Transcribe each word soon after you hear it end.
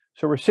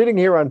So we're sitting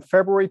here on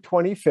February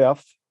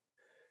 25th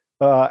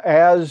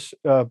as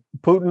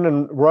Putin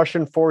and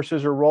Russian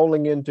forces are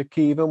rolling into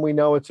Kyiv, and we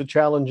know it's a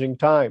challenging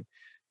time.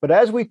 But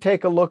as we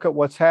take a look at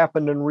what's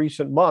happened in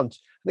recent months,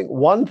 I think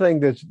one thing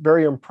that's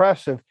very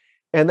impressive,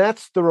 and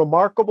that's the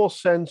remarkable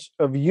sense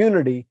of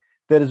unity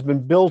that has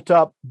been built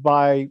up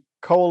by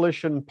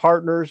coalition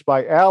partners,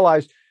 by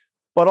allies,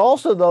 but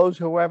also those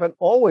who haven't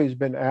always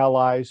been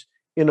allies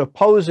in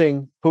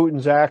opposing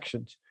Putin's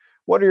actions.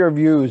 What are your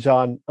views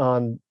on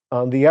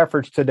the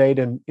efforts to date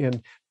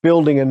in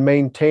building and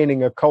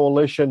maintaining a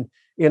coalition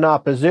in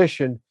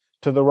opposition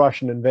to the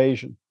Russian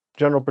invasion?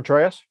 General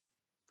Petraeus?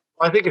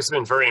 I think it's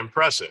been very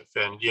impressive.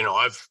 And,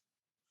 I've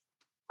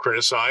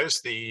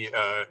criticized the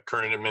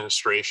current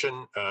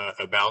administration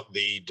about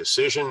the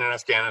decision in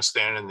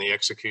Afghanistan and the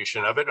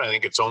execution of it. I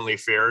think it's only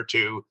fair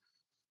to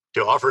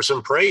offer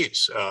some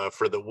praise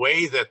for the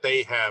way that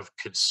they have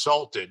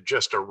consulted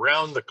just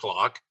around the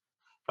clock,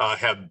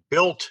 have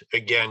built,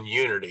 again,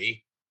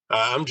 unity.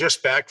 I'm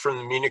just back from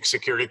the Munich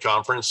Security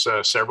Conference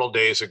several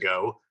days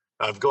ago.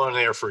 I've gone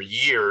there for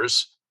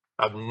years.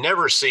 I've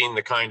never seen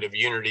the kind of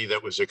unity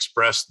that was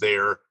expressed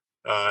there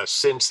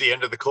since the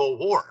end of the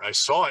Cold War. I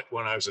saw it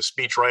when I was a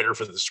speechwriter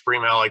for the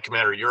Supreme Allied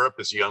Commander Europe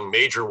as a young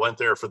major, went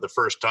there for the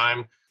first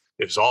time.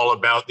 It was all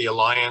about the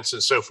alliance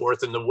and so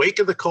forth. In the wake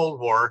of the Cold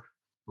War,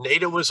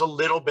 NATO was a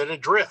little bit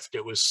adrift.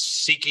 It was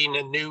seeking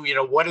a new,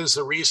 what is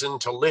the reason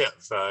to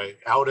live?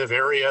 Out of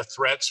area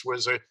threats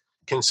was a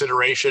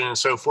consideration and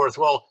so forth.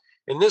 Well,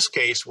 in this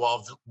case,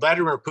 while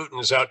Vladimir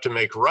Putin is out to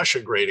make Russia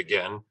great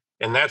again,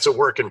 and that's a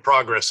work in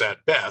progress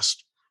at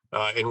best,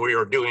 and we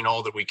are doing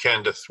all that we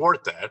can to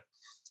thwart that,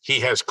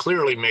 he has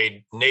clearly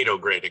made NATO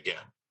great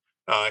again.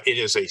 It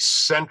is a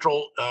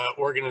central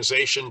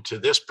organization to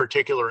this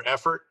particular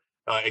effort.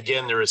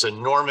 Again, there is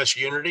enormous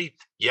unity.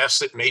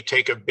 Yes, it may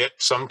take a bit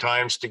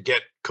sometimes to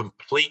get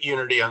complete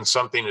unity on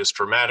something as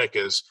traumatic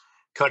as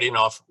cutting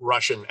off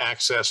Russian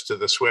access to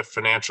the SWIFT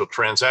financial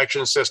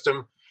transaction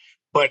system.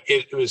 But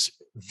it was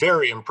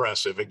very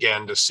impressive,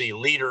 again, to see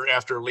leader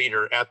after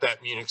leader at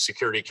that Munich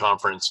Security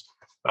Conference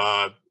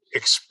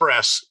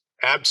express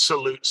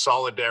absolute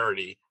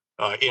solidarity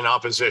in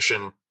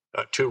opposition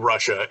to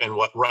Russia and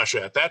what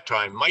Russia at that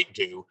time might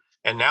do.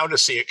 And now to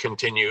see it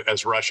continue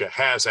as Russia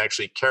has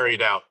actually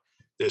carried out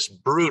this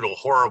brutal,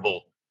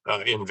 horrible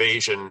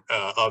invasion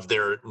of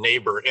their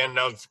neighbor and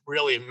of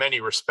really, in many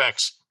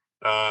respects,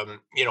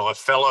 a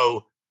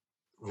fellow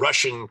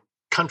Russian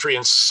country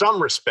in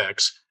some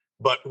respects,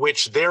 but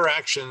which their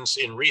actions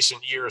in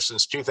recent years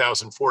since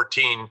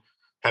 2014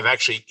 have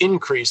actually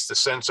increased the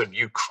sense of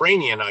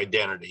Ukrainian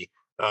identity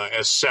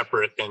as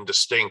separate and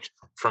distinct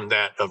from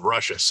that of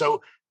Russia.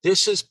 So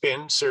this has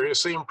been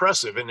seriously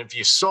impressive. And if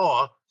you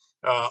saw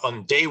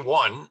on day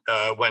one,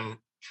 when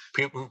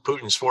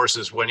Putin's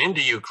forces went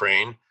into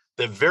Ukraine,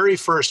 the very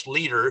first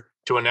leader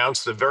to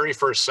announce the very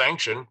first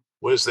sanction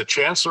was the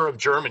Chancellor of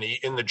Germany,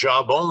 in the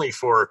job only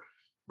for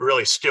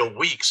really still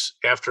weeks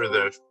after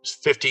the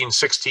 15,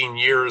 16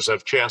 years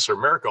of Chancellor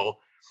Merkel.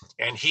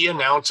 And he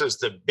announces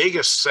the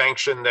biggest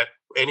sanction that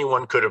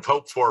anyone could have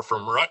hoped for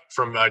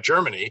from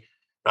Germany,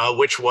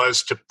 which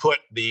was to put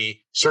the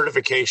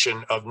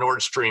certification of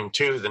Nord Stream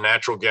 2, the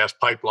natural gas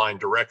pipeline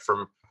direct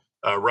from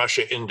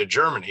Russia into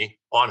Germany,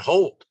 on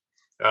hold.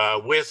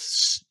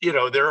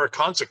 There are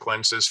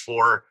consequences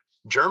for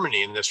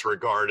Germany in this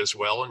regard as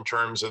well, in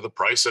terms of the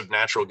price of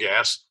natural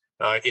gas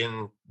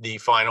in the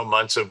final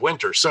months of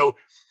winter. So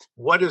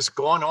what has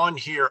gone on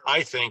here,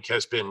 I think,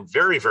 has been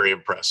very, very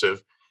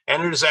impressive.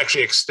 And it has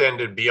actually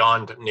extended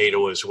beyond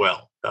NATO as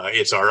well.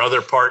 It's our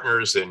other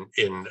partners in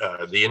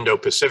the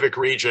Indo-Pacific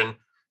region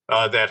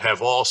that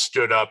have all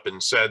stood up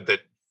and said that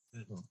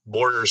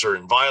borders are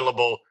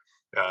inviolable.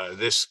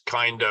 This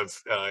kind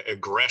of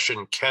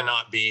aggression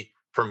cannot be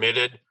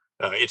permitted.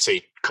 It's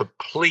a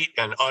complete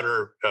and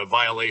utter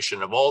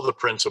violation of all the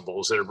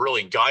principles that have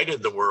really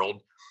guided the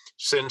world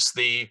since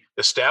the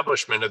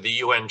establishment of the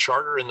UN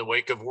Charter in the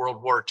wake of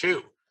World War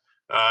II.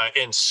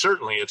 And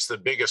certainly it's the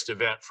biggest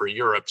event for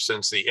Europe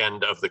since the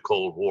end of the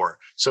Cold War.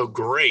 So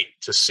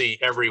great to see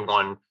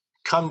everyone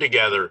come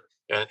together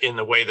in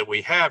the way that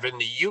we have. In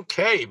the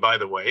UK, by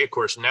the way, of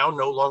course, now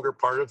no longer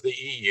part of the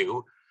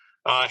EU,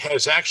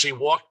 has actually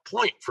walked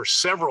point for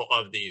several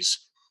of these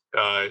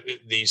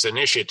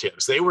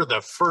initiatives. They were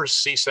the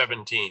first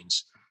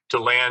C-17s to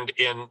land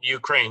in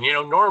Ukraine.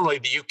 Normally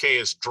the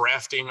UK is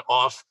drafting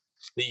off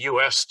the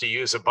US, to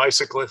use a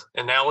bicycle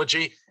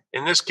analogy.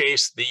 In this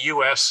case, the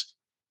US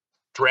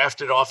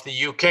drafted off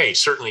the UK,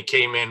 certainly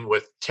came in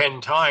with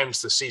 10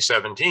 times the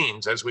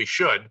C-17s, as we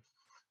should,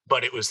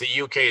 but it was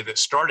the UK that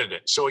started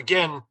it. So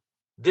again,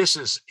 this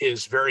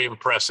is very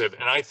impressive.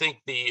 And I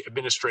think the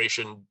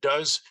administration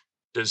does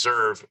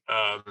deserve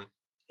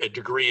a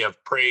degree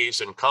of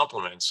praise and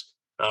compliments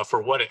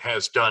for what it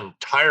has done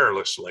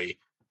tirelessly,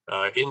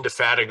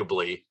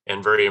 indefatigably,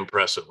 and very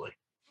impressively.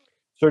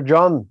 Sir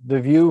John,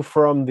 the view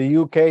from the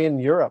UK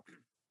and Europe.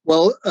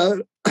 Well,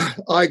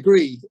 I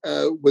agree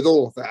with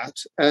all of that.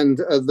 And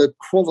the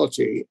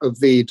quality of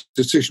the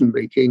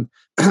decision-making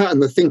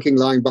and the thinking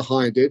lying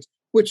behind it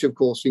which of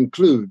course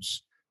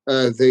includes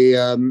quite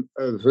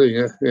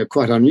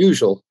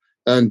unusual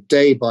and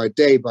day by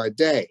day,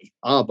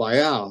 hour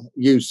by hour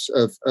use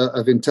of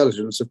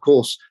intelligence. Of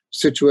course,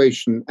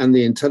 situation and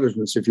the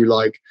intelligence, if you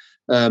like,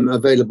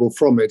 available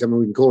from it. I mean,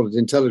 we can call it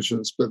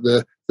intelligence, but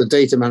the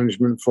data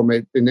management from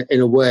it, in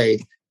a way,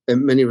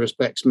 in many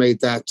respects, made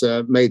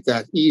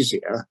that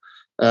easier.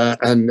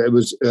 And it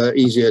was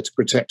easier to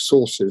protect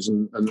sources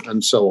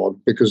and so on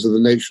because of the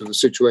nature of the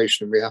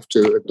situation. We have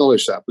to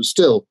acknowledge that. But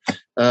still,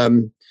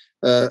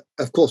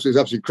 of course, it's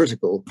absolutely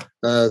critical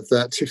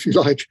that, if you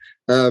like,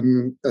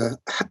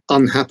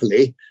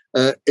 unhappily,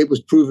 it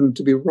was proven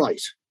to be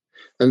right.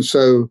 And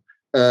so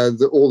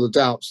all the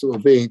doubts that were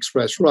being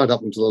expressed right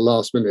up until the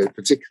last minute,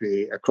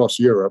 particularly across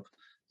Europe,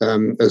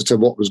 as to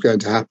what was going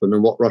to happen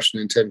and what Russian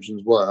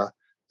intentions were,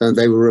 and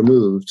they were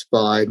removed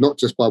by not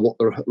just by what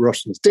the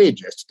Russians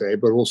did yesterday,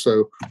 but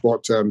also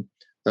what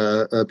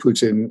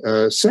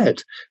Putin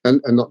said,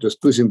 and not just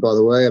Putin, by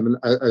the way. I mean,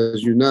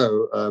 as you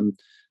know,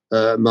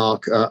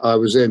 Mark, I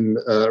was in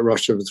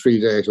Russia for 3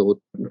 days or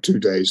 2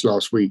 days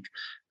last week,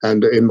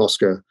 and in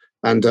Moscow,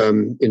 and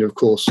of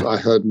course, I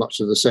heard much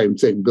of the same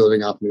thing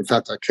building up. And in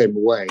fact, I came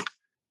away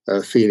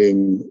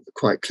feeling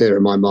quite clear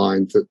in my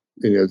mind that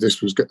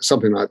this was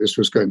something like this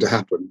was going to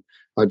happen.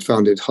 I'd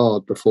found it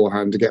hard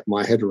beforehand to get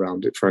my head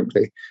around it,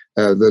 frankly,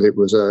 that it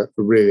was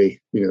really,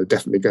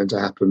 definitely going to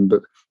happen.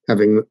 But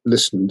having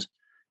listened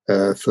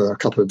for a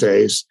couple of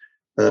days,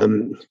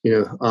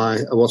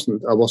 I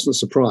wasn't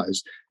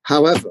surprised.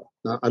 However,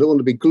 I don't want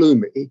to be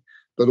gloomy,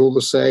 but all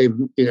the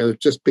same,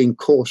 just being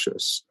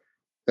cautious,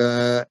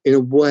 in a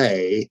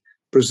way,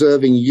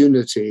 preserving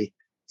unity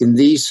in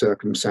these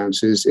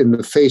circumstances, in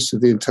the face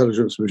of the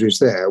intelligence which is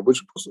there,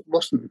 which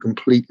wasn't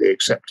completely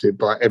accepted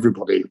by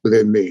everybody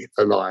within the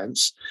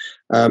alliance,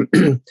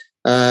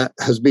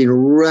 has been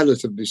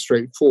relatively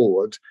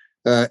straightforward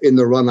in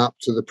the run-up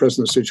to the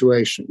present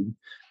situation.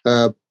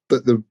 But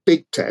the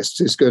big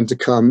test is going to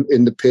come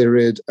in the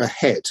period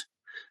ahead.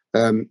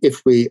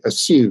 If we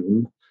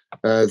assume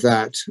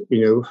that,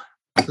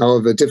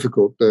 however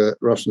difficult the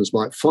Russians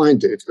might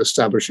find it,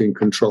 establishing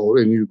control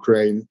in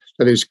Ukraine,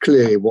 that is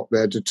clearly what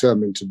they're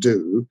determined to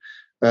do.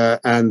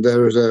 And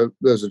there's a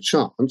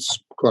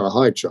chance, quite a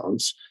high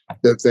chance,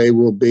 that they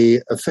will be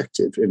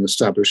effective in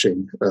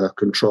establishing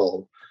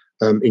control,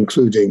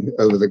 including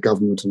over the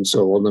government and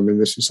so on. I mean,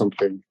 this is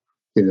something,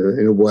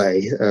 in a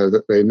way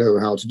that they know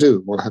how to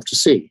do. We'll have to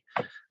see.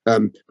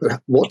 But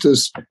what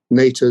does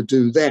NATO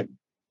do then?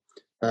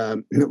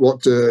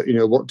 What do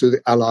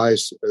the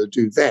allies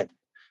do then?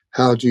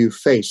 How do you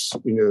face,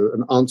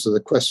 and answer the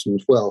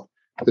questions? Well,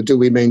 do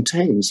we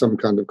maintain some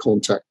kind of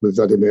contact with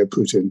Vladimir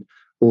Putin,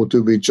 or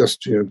do we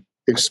just,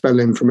 expel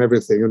him from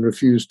everything and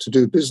refuse to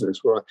do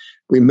business? Well,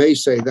 we may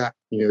say that,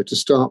 to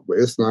start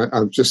with. And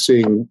I'm just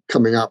seeing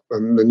coming up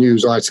on the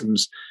news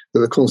items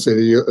that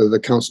the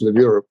Council of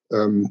Europe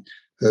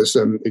has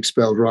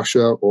expelled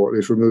Russia, or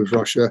has removed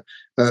Russia.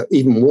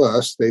 Even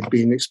worse, they've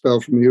been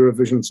expelled from the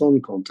Eurovision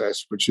Song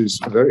Contest, which is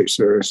very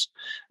serious.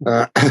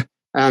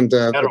 And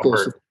of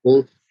course,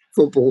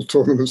 football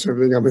tournaments and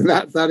everything. I mean,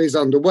 that is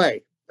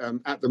underway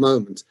at the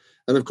moment.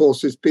 And of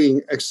course, it's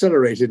being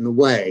accelerated in a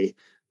way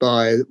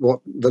by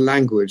the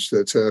language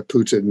that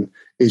Putin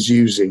is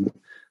using.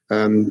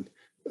 I've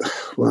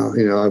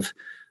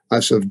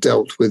sort of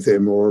dealt with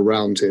him or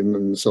around him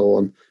and so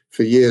on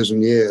for years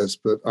and years,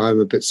 but I'm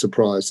a bit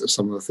surprised at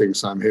some of the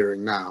things I'm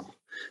hearing now.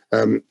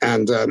 And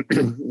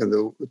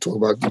they'll talk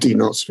about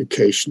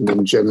denazification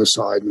and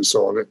genocide and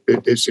so on.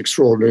 It's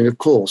extraordinary. Of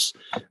course,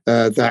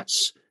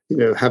 that's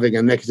having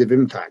a negative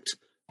impact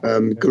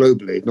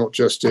globally, not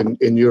just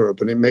in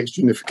Europe, and it makes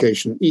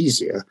unification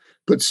easier.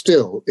 But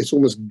still, it's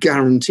almost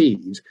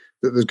guaranteed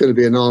that there's going to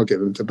be an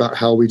argument about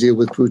how we deal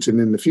with Putin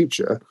in the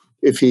future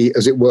if he,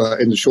 as it were,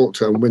 in the short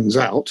term, wins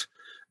out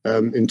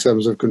in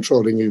terms of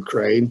controlling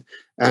Ukraine,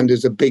 and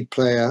is a big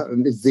player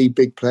and is the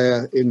big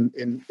player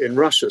in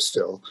Russia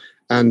still.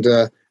 And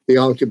the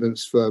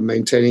arguments for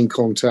maintaining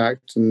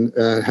contact and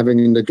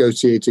having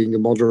negotiating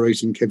and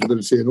moderating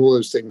capability and all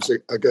those things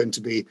are going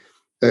to be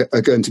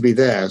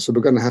there. So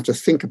we're going to have to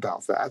think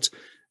about that.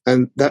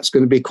 And that's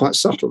going to be quite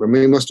subtle. And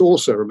we must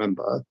also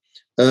remember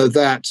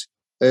that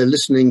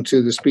listening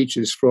to the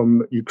speeches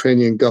from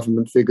Ukrainian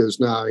government figures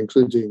now,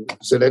 including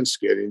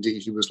Zelensky, and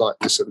indeed he was like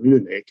this at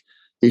Munich,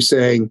 he's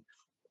saying,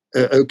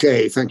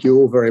 okay, thank you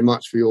all very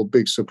much for your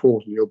big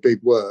support and your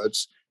big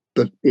words,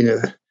 but,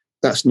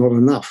 that's not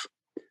enough.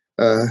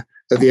 At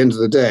the end of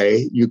the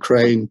day,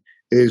 Ukraine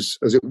is,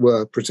 as it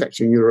were,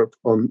 protecting Europe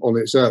on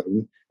its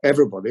own.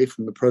 Everybody,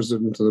 from the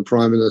president and the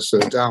prime minister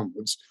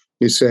downwards,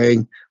 is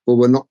saying, well,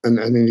 we're not, and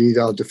indeed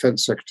our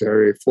defense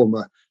secretary,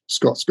 former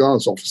Scots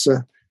Guards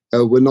officer,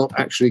 we're not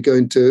actually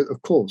going to,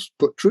 of course,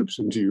 put troops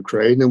into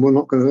Ukraine, and we're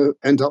not going to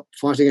end up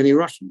fighting any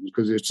Russians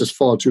because it's just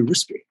far too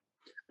risky.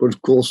 But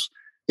of course,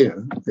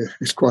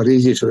 it's quite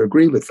easy to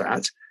agree with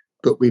that,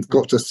 but we've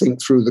got to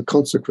think through the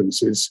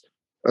consequences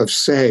of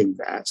saying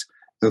that,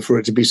 and for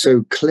it to be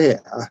so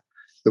clear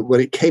that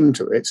when it came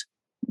to it,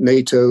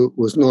 NATO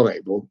was not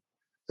able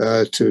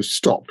to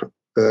stop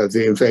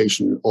the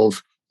invasion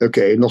of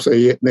okay, not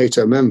a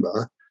NATO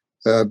member,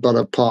 but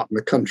a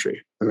partner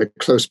country and a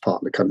close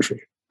partner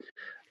country.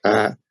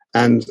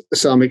 And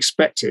so I'm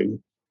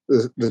expecting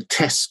the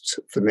test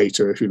for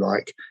NATO, if you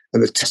like,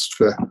 and the test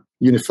for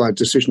unified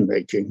decision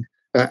making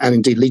and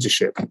indeed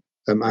leadership.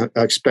 I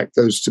expect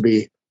those to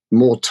be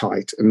more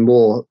tight and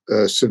more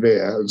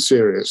severe and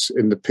serious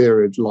in the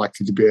period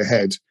likely to be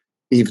ahead,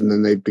 even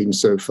than they've been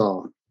so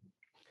far.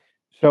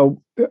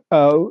 So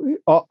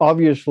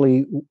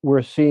obviously,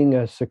 we're seeing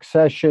a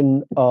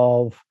succession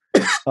of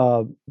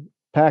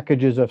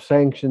packages of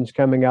sanctions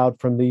coming out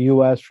from the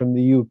US, from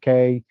the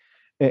UK,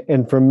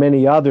 and from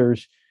many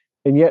others.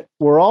 And yet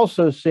we're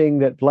also seeing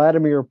that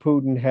Vladimir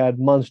Putin had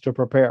months to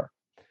prepare.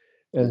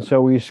 And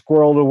so he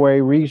squirreled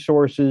away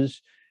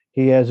resources.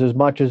 He has, as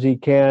much as he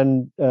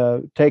can,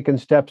 taken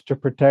steps to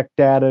protect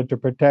data, to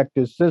protect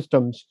his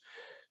systems.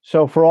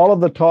 So for all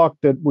of the talk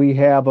that we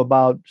have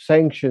about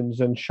sanctions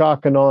and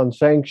shock and awe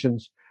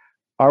sanctions,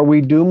 are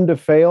we doomed to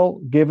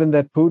fail given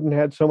that Putin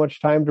had so much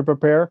time to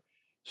prepare?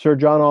 Sir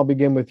John, I'll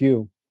begin with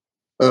you.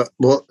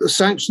 Well,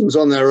 sanctions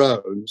on their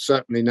own,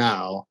 certainly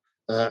now,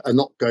 are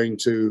not going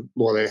to,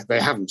 well,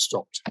 they haven't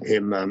stopped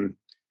him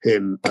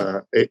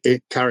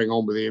carrying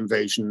on with the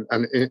invasion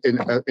and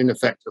in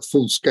effect a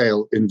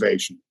full-scale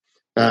invasion.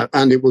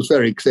 And it was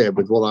very clear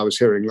with what I was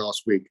hearing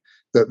last week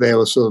that they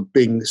were sort of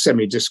being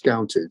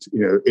semi-discounted,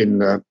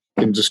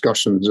 in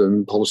discussions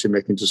and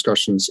policy-making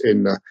discussions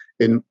in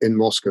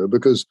Moscow,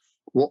 because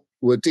what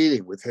we're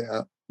dealing with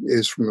here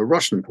is, from a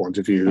Russian point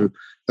of view,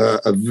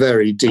 a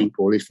very deep,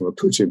 or at least from a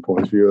Putin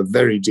point of view, a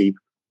very deep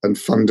and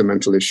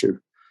fundamental issue.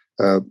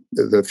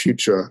 The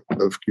future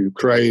of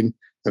Ukraine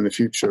and the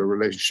future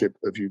relationship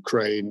of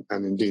Ukraine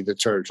and indeed the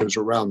territories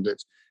around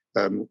it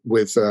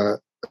with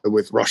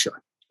Russia.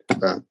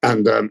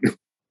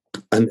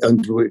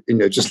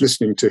 Just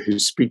listening to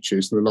his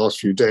speeches in the last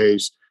few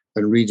days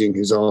and reading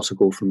his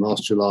article from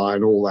last July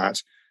and all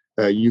that,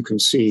 you can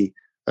see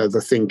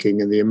the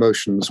thinking and the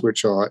emotions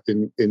which are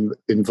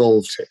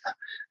involved here.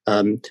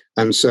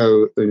 And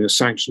so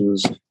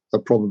sanctions are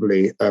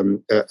probably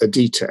a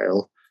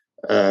detail,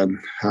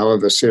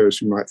 however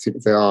serious you might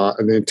think they are,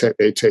 and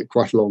they take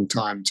quite a long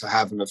time to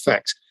have an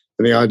effect.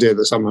 And the idea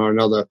that somehow or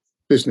another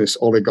business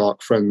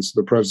oligarch friends of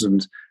the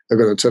president are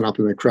going to turn up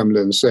in the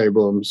Kremlin and say,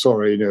 well, I'm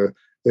sorry,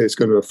 it's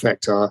going to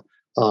affect our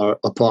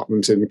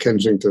apartment in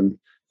Kensington,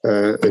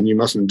 and you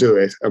mustn't do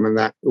it. I mean,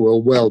 that we're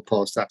well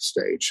past that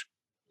stage.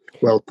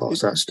 General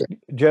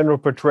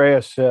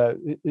Petraeus,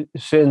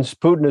 since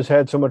Putin has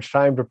had so much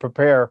time to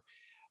prepare,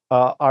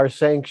 are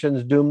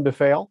sanctions doomed to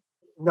fail?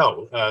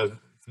 No,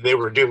 they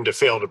were doomed to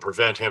fail to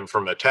prevent him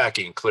from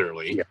attacking,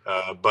 clearly.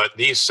 Yeah. But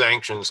these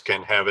sanctions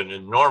can have an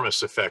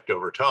enormous effect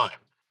over time.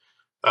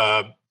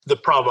 The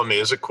problem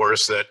is, of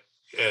course, that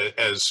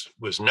as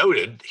was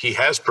noted, he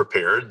has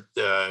prepared.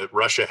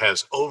 Russia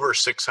has over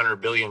 $600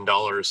 billion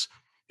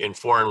in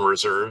foreign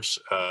reserves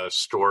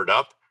stored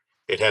up.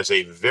 It has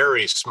a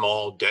very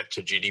small debt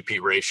to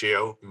GDP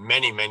ratio,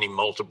 many, many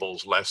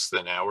multiples less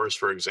than ours,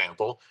 for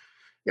example.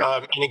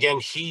 Yeah. And again,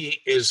 he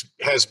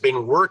has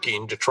been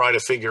working to try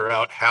to figure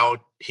out how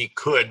he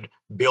could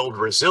build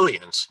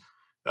resilience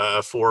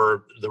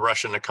for the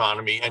Russian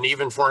economy and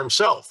even for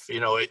himself.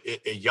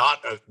 A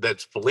yacht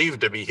that's believed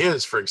to be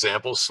his, for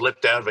example,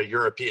 slipped out of a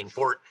European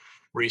port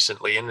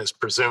recently and is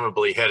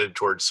presumably headed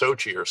towards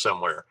Sochi or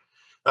somewhere.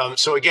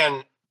 So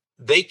again,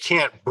 they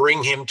can't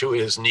bring him to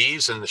his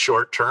knees in the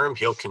short term.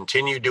 He'll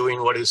continue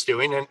doing what he's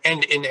doing.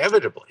 And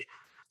inevitably,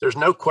 there's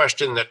no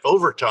question that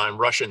over time,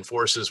 Russian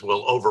forces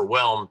will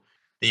overwhelm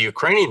the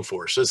Ukrainian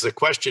forces. The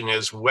question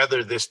is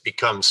whether this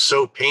becomes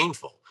so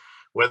painful,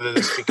 whether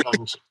this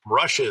becomes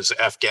Russia's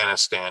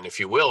Afghanistan, if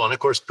you will. And of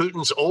course,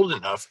 Putin's old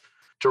enough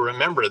to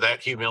remember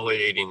that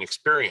humiliating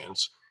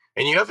experience.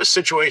 And you have a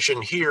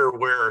situation here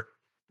where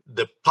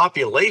the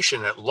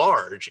population at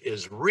large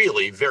is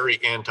really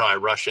very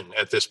anti-Russian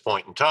at this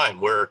point in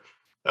time, where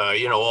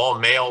all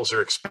males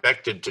are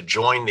expected to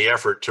join the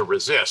effort to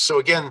resist. So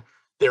again,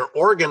 their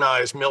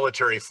organized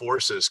military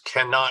forces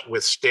cannot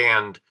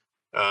withstand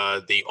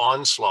the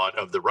onslaught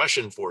of the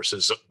Russian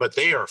forces, but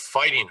they are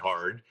fighting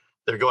hard.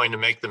 They're going to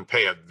make them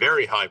pay a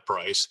very high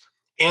price,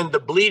 and the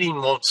bleeding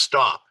won't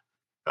stop.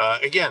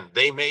 Again,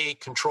 they may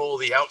control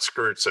the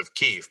outskirts of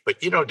Kyiv,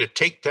 but to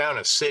take down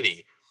a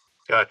city,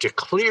 to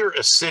clear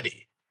a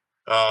city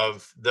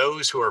of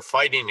those who are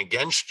fighting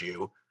against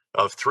you,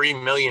 of 3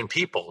 million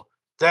people,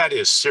 that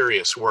is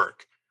serious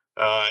work.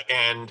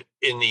 And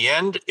in the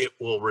end, it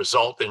will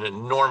result in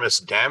enormous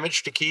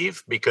damage to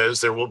Kyiv,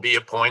 because there will be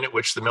a point at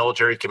which the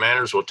military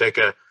commanders will take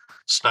a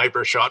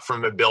sniper shot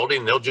from a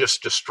building. They'll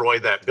just destroy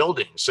that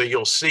building. So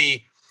you'll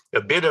see a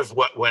bit of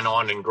what went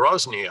on in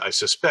Grozny, I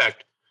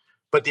suspect.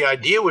 But the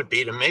idea would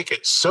be to make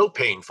it so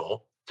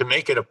painful, to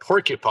make it a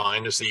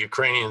porcupine, as the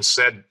Ukrainians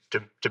said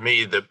to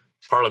me, the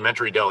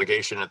parliamentary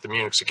delegation at the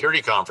Munich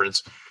Security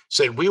Conference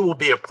said, we will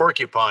be a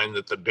porcupine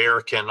that the bear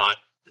cannot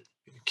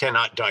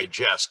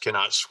digest,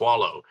 cannot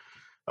swallow.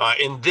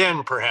 And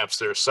then perhaps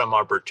there's some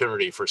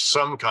opportunity for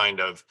some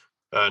kind of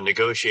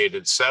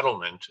negotiated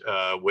settlement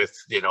with,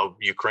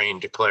 Ukraine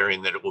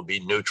declaring that it will be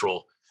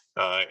neutral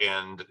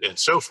and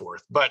so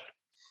forth. But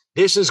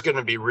this is going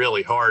to be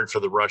really hard for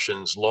the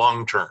Russians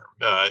long term.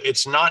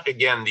 It's not,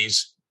 again,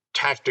 these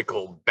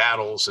tactical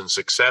battles and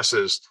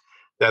successes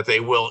that they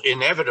will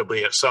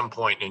inevitably at some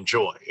point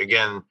enjoy.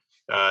 Again,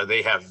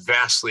 they have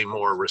vastly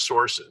more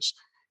resources.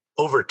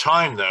 Over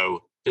time,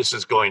 though, this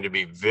is going to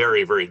be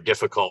very, very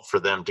difficult for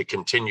them to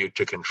continue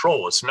to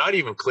control. It's not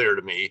even clear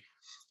to me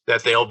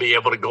that they'll be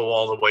able to go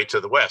all the way to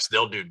the west.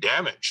 They'll do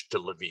damage to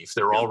Lviv.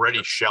 They're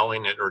already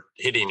shelling it or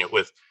hitting it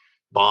with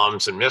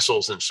bombs and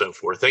missiles and so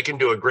forth. They can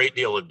do a great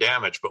deal of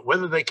damage, but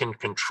whether they can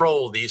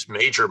control these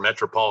major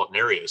metropolitan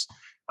areas,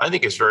 I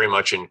think is very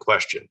much in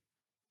question.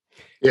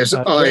 Yes,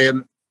 I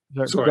am.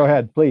 Sorry. Go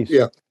ahead, please.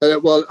 Yeah,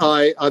 well,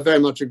 I very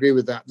much agree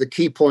with that. The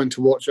key point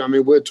to watch, I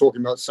mean, we're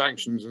talking about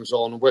sanctions and so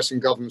on, and Western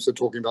governments are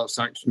talking about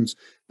sanctions,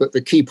 but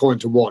the key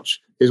point to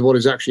watch is what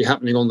is actually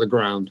happening on the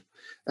ground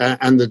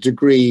and the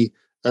degree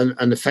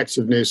and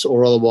effectiveness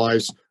or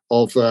otherwise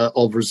of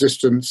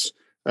resistance.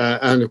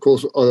 And of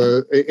course,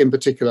 in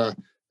particular,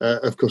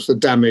 of course, the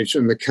damage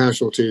and the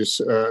casualties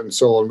and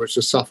so on, which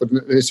are suffered.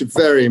 And it's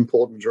very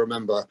important to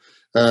remember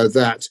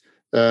that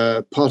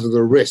part of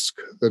the risk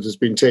that has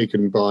been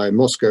taken by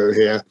Moscow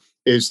here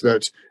is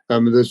that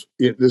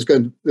there's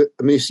going to,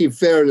 I mean, you see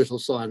very little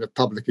sign of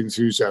public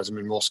enthusiasm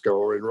in Moscow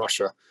or in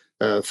Russia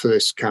for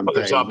this campaign. Well,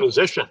 there's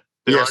opposition.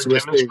 There are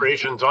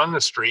demonstrations on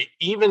the street,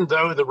 even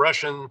though the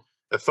Russian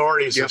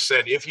authorities have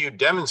said, if you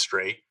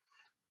demonstrate,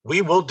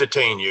 we will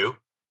detain you.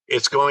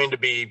 It's going to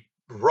be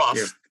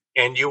rough,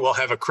 and you will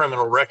have a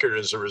criminal record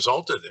as a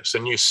result of this.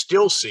 And you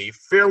still see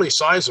fairly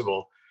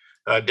sizable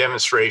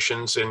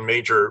demonstrations in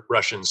major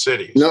Russian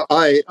cities. No,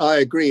 I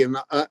agree,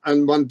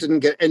 and one didn't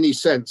get any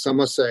sense, I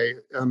must say,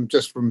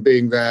 just from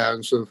being there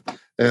and sort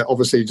of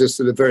obviously just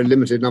at a very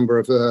limited number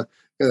of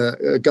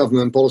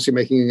government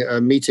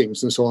policymaking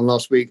meetings and so on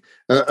last week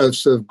of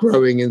sort of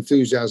growing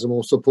enthusiasm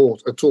or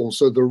support at all.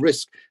 So the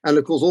risk, and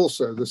of course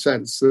also the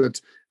sense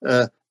that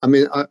I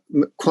mean,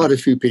 quite a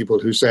few people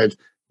who said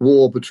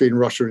war between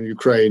Russia and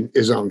Ukraine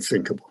is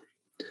unthinkable,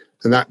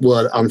 and that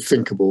word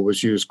 "unthinkable"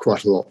 was used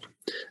quite a lot.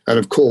 And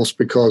of course,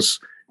 because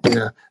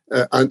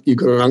you've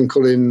got an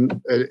uncle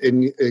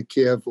in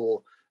Kiev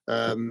or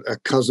a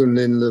cousin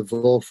in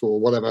Lvov or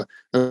whatever,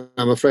 and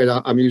I'm afraid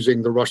I'm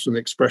using the Russian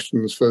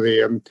expressions for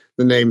the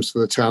names for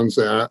the towns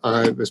there.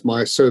 It's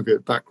my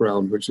Soviet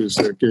background, which is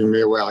giving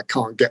me away. I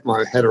can't get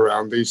my head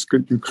around these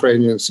good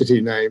Ukrainian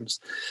city names,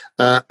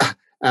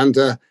 and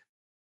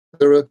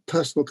there are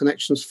personal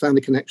connections,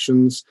 family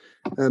connections,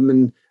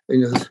 and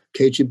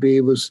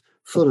KGB was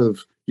full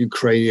of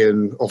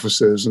Ukrainian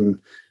officers and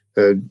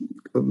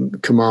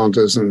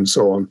commanders and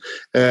so on.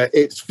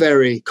 It's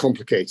very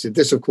complicated.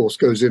 This, of course,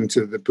 goes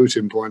into the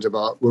Putin point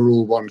about we're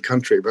all one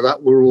country, but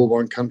that we're all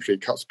one country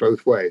cuts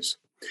both ways.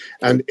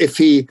 And if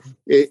the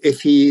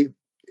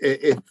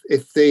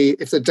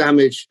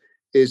damage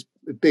is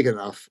big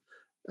enough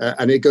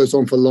and it goes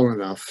on for long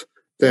enough,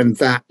 then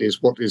that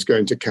is what is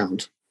going to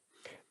count.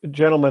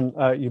 Gentlemen,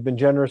 you've been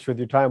generous with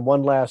your time.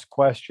 One last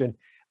question.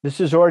 This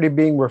is already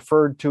being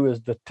referred to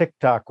as the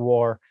TikTok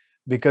war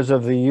because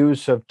of the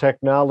use of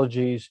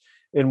technologies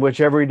in which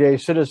everyday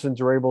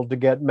citizens are able to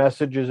get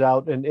messages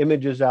out and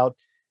images out,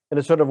 and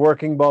it's sort of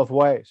working both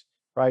ways,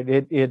 right?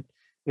 It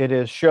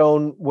is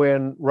shown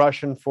when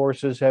Russian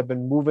forces have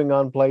been moving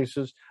on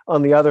places.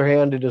 On the other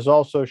hand, it has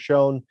also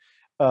shown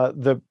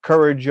the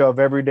courage of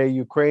everyday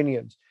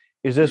Ukrainians.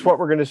 Is this what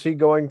we're going to see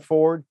going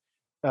forward?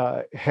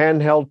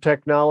 Handheld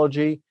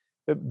technology,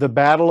 the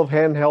battle of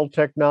handheld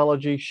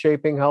technology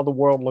shaping how the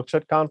world looks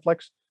at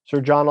conflicts?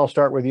 Sir John, I'll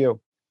start with you.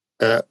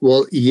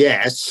 Well,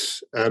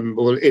 yes.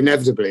 Well,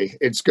 inevitably,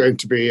 it's going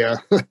to be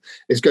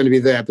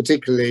there,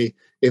 particularly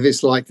if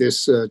it's like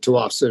this to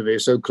us,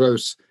 so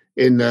close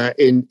in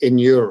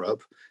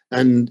Europe.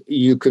 And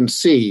you can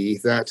see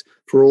that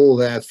for all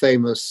their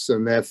famous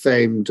and their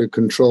famed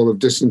control of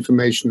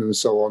disinformation and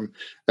so on,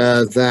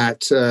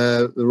 that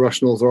the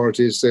Russian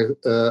authorities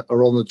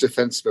are on the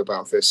defensive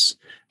about this,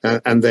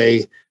 and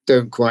they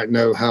don't quite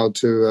know how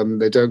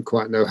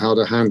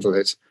to handle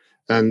it.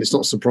 And it's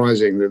not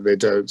surprising that they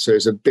don't. So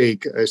it's a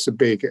big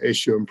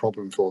issue and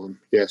problem for them.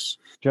 Yes.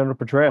 General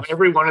Petraeus.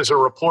 Everyone is a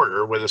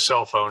reporter with a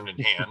cell phone in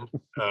hand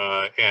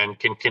and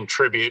can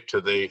contribute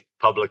to the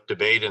public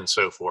debate and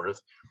so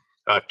forth.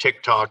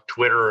 TikTok,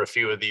 Twitter, a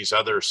few of these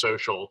other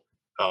social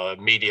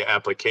media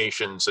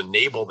applications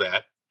enable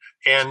that.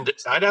 And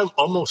I'd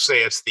almost say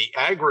it's the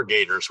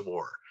aggregators'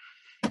 war,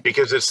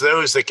 because it's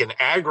those that can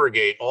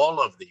aggregate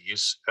all of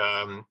these,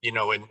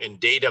 and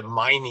data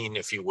mining,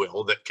 if you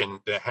will, that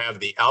have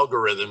the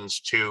algorithms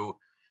to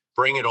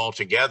bring it all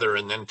together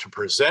and then to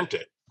present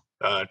it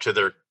to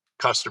their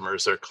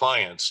customers, their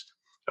clients,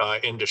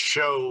 and to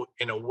show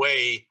in a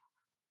way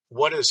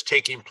what is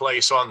taking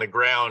place on the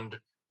ground,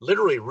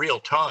 literally real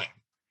time.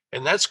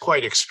 And that's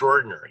quite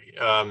extraordinary.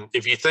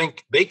 If you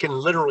think they can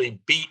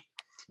literally beat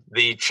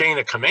the chain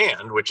of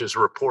command, which is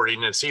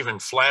reporting, it's even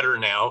flatter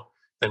now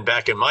than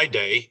back in my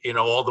day,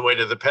 all the way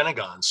to the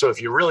Pentagon. So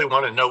if you really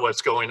want to know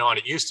what's going on,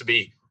 it used to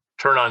be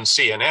turn on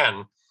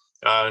CNN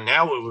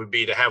Now it would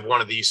be to have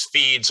one of these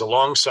feeds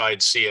alongside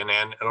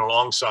CNN and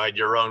alongside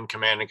your own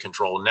command and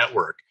control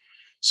network.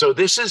 So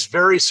this is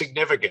very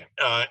significant.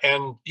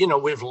 And,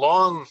 we've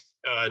long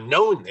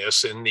known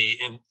this in the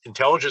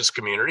intelligence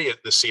community.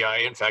 The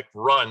CIA, in fact,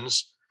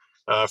 runs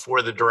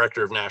for the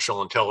Director of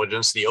National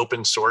Intelligence, the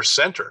Open Source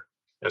Center.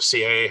 The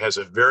CIA has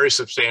a very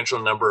substantial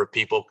number of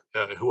people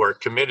who are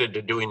committed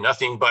to doing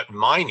nothing but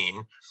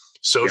mining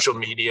social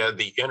media,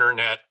 the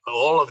internet,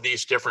 all of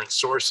these different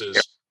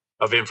sources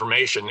of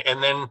information,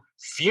 and then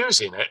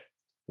fusing it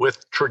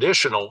with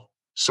traditional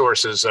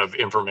sources of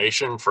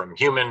information from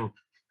human,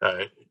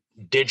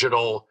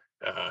 digital,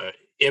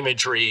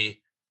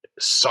 imagery,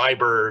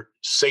 cyber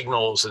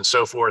signals, and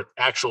so forth,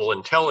 actual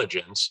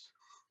intelligence,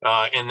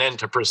 and then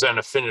to present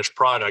a finished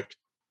product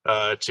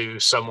to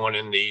someone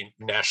in the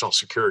national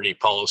security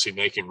policy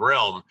making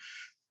realm.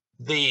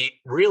 The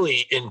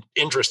really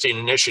interesting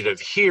initiative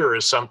here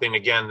is something,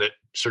 again, that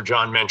Sir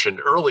John mentioned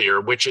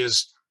earlier, which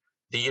is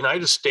the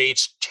United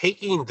States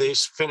taking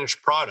this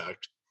finished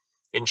product,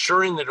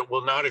 ensuring that it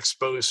will not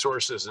expose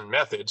sources and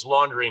methods,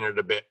 laundering it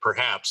a bit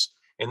perhaps,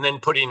 and then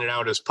putting it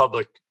out as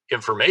public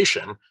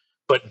information,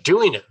 but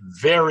doing it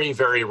very,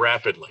 very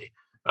rapidly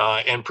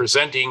and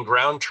presenting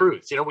ground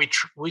truth.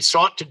 We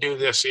sought to do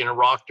this in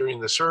Iraq during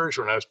the surge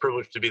when I was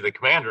privileged to be the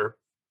commander.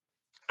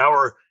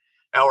 Our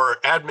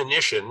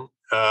admonition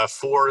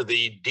for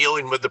the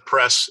dealing with the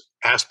press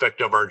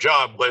aspect of our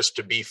job was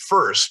to be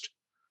first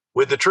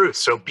with the truth.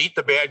 So beat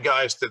the bad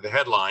guys to the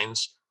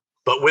headlines,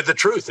 but with the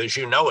truth as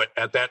you know it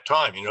at that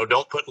time.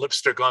 Don't put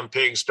lipstick on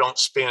pigs, don't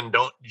spin,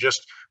 don't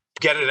just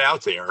get it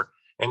out there,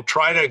 and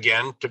try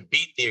to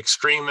beat the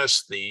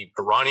extremists, the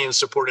Iranian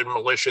supported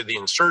militia, the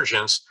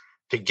insurgents,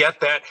 to get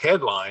that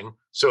headline.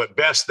 So at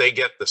best they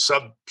get the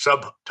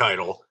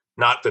subtitle,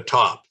 not the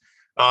top.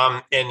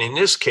 And in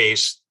this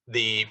case,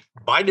 the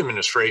Biden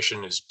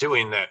administration is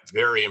doing that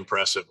very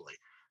impressively.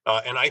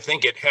 And I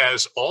think it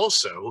has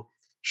also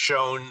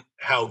shown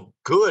how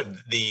good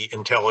the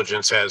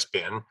intelligence has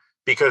been,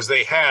 because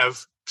they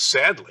have,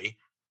 sadly,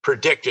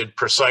 predicted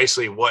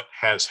precisely what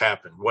has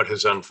happened, what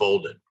has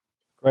unfolded.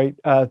 Great.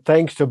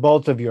 Thanks to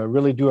both of you. I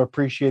really do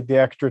appreciate the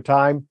extra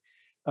time.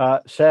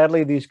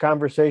 Sadly, these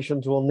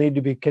conversations will need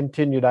to be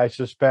continued, I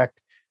suspect,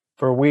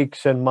 for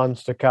weeks and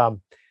months to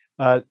come.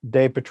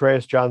 Dave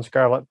Petraeus, John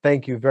Scarlett,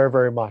 thank you very,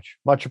 very much.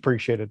 Much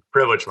appreciated.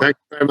 Privilege. Thank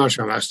you very much,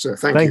 Master.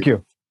 Thank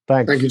you.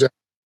 Thanks. Thank you, Dave.